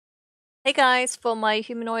Hey guys, for my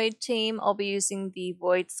humanoid team, I'll be using the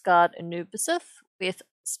Void Scarred Anubisif with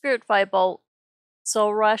Spirit Firebolt,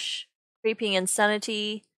 Soul Rush, Creeping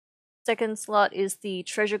Insanity. Second slot is the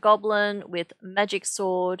Treasure Goblin with Magic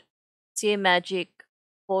Sword, Seer Magic,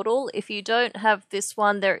 Portal. If you don't have this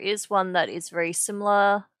one, there is one that is very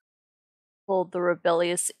similar called the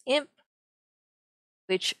Rebellious Imp,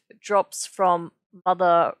 which drops from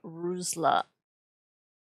Mother Rusla.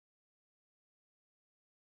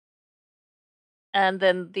 And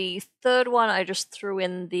then the third one, I just threw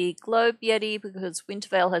in the Globe Yeti because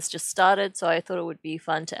Wintervale has just started, so I thought it would be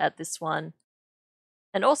fun to add this one.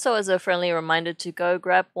 And also as a friendly reminder to go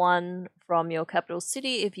grab one from your capital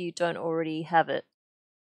city if you don't already have it.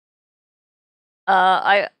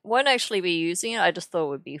 I won't actually be using it, I just thought it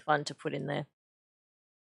would be fun to put in there.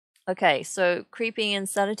 Okay, so Creeping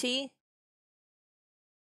Insanity,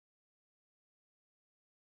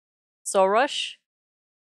 Soul Rush,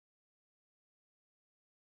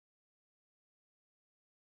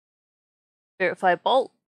 Spirit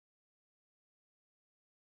Firebolt,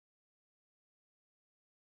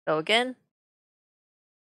 go again,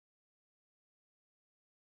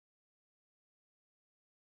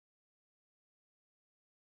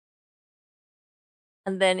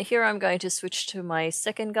 and then here I'm going to switch to my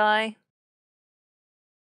second guy.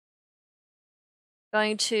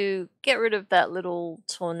 Going to get rid of that little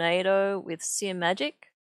tornado with Seer Magic.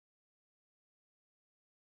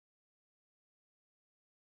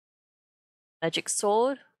 Magic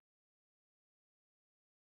Sword.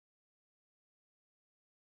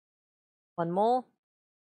 One more.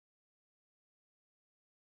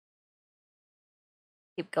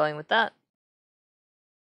 Keep going with that.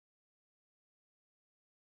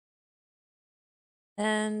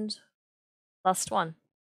 And last one.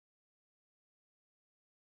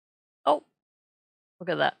 Oh, look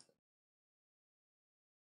at that.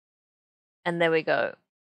 And there we go.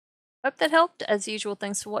 Hope that helped. As usual,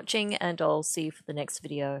 thanks for watching, and I'll see you for the next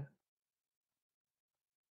video.